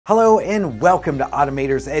Hello and welcome to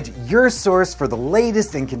Automator's Edge, your source for the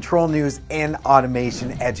latest in control news and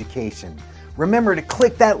automation education. Remember to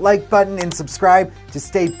click that like button and subscribe to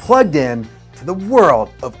stay plugged in to the world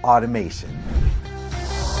of automation.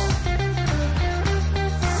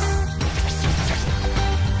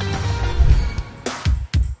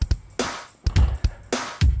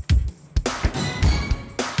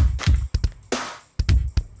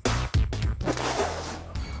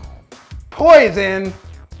 Poison?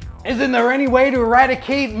 Isn't there any way to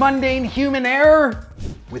eradicate mundane human error?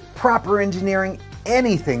 With proper engineering,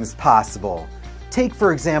 anything's possible. Take,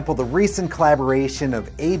 for example, the recent collaboration of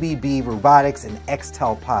ABB Robotics and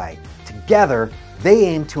XtalPi. Together, they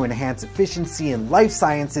aim to enhance efficiency in life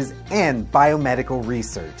sciences and biomedical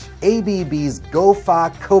research. ABB's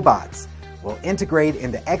Cobots will integrate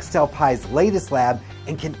into XtalPi's latest lab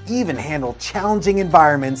and can even handle challenging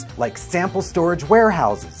environments like sample storage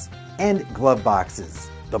warehouses and glove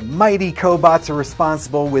boxes. The mighty Cobots are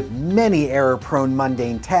responsible with many error-prone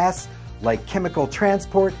mundane tasks like chemical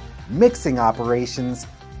transport, mixing operations,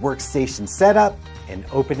 workstation setup, and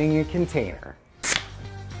opening a container.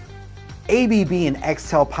 ABB and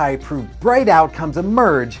XtalPi prove bright outcomes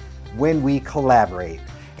emerge when we collaborate.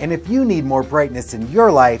 And if you need more brightness in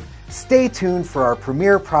your life, stay tuned for our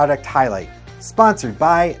premier product highlight, sponsored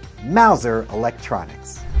by Mouser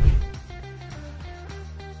Electronics.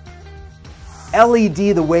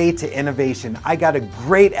 LED the way to innovation. I got a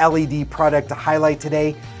great LED product to highlight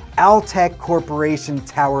today. Altech Corporation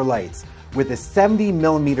Tower Lights with a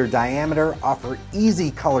 70mm diameter offer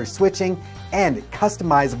easy color switching and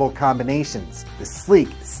customizable combinations. The sleek,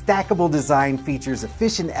 stackable design features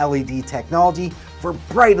efficient LED technology for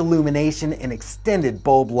bright illumination and extended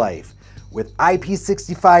bulb life. With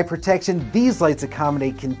IP65 protection, these lights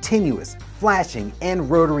accommodate continuous, flashing, and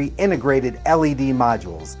rotary integrated LED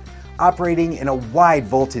modules. Operating in a wide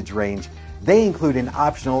voltage range, they include an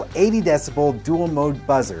optional 80 decibel dual mode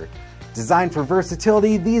buzzer. Designed for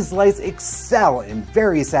versatility, these lights excel in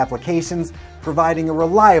various applications, providing a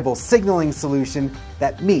reliable signaling solution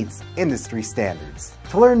that meets industry standards.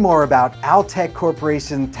 To learn more about Altech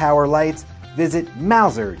Corporation Tower Lights, visit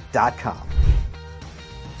Mouser.com.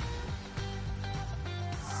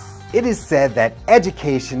 It is said that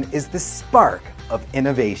education is the spark of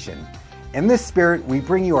innovation. In this spirit, we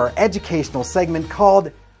bring you our educational segment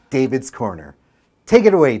called David's Corner. Take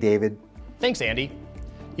it away, David. Thanks, Andy.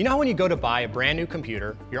 You know how when you go to buy a brand new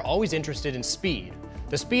computer, you're always interested in speed.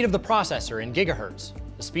 The speed of the processor in gigahertz,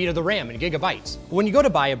 the speed of the RAM in gigabytes. But when you go to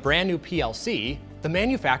buy a brand new PLC, the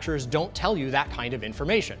manufacturers don't tell you that kind of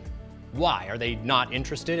information. Why? Are they not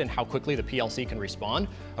interested in how quickly the PLC can respond?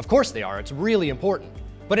 Of course they are, it's really important.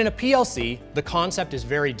 But in a PLC, the concept is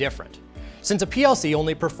very different. Since a PLC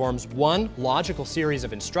only performs one logical series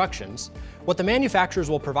of instructions, what the manufacturers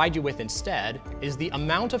will provide you with instead is the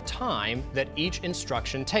amount of time that each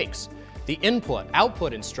instruction takes. The input,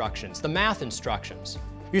 output instructions, the math instructions.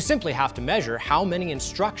 You simply have to measure how many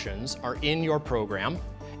instructions are in your program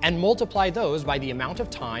and multiply those by the amount of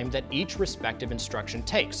time that each respective instruction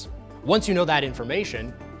takes. Once you know that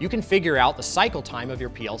information, you can figure out the cycle time of your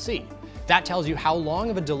PLC. That tells you how long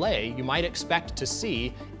of a delay you might expect to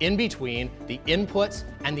see in between the inputs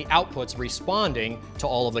and the outputs responding to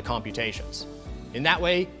all of the computations. In that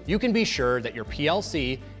way, you can be sure that your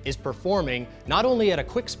PLC is performing not only at a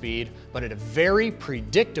quick speed, but at a very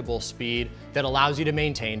predictable speed that allows you to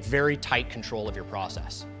maintain very tight control of your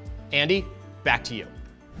process. Andy, back to you.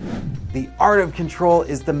 The art of control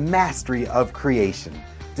is the mastery of creation.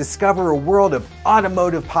 Discover a world of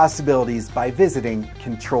automotive possibilities by visiting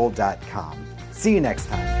Control.com. See you next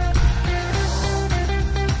time.